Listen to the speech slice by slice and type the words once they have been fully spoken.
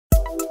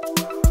We are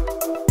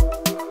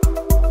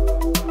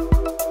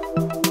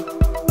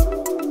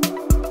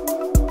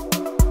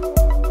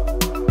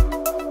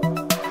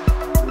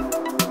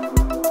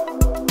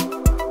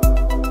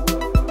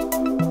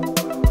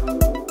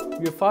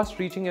fast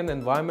reaching an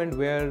environment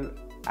where,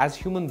 as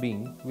human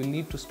beings, we'll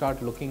need to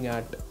start looking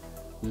at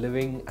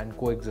living and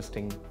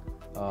coexisting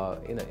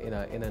in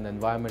an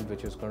environment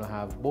which is going to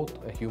have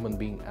both a human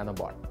being and a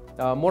bot.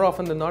 More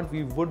often than not,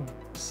 we would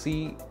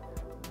see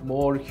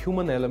more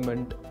human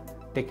element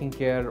taking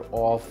care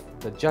of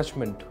the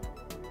judgment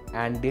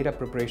and data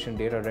preparation,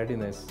 data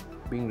readiness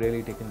being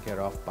really taken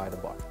care of by the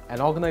bot. An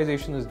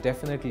organization is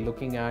definitely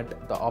looking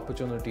at the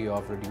opportunity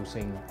of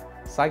reducing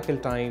cycle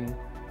time,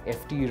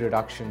 FTE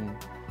reduction,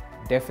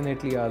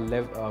 definitely a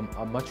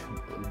much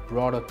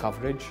broader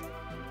coverage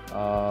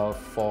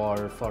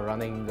for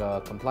running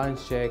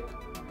compliance check,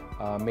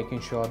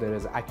 making sure there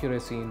is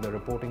accuracy in the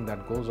reporting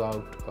that goes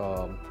out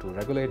to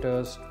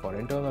regulators for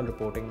internal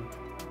reporting.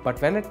 But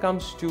when it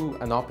comes to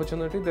an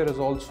opportunity, there is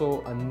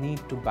also a need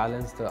to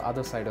balance the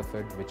other side of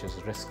it, which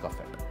is risk of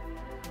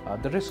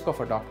it. The risk of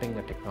adopting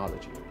a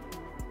technology.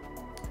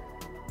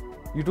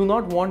 You do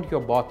not want your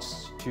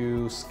bots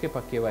to skip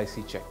a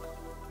KYC check.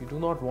 You do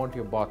not want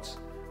your bots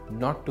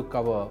not to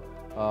cover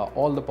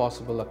all the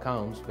possible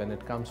accounts when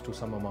it comes to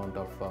some amount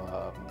of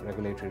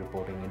regulatory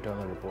reporting,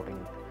 internal reporting.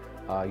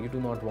 You do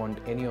not want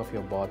any of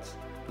your bots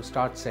to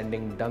start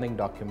sending dunning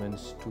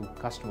documents to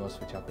customers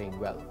which are paying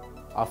well.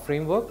 Our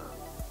framework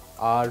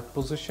are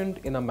positioned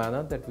in a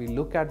manner that we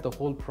look at the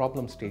whole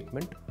problem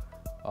statement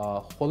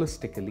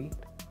holistically.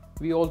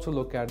 We also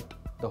look at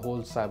the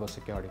whole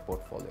cybersecurity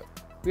portfolio.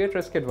 We at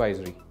Risk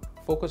Advisory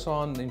focus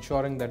on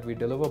ensuring that we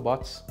deliver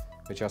bots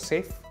which are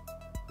safe,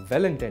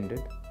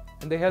 well-intended,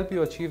 and they help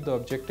you achieve the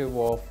objective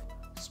of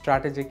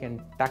strategic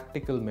and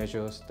tactical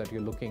measures that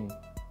you're looking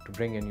to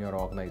bring in your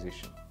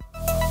organization.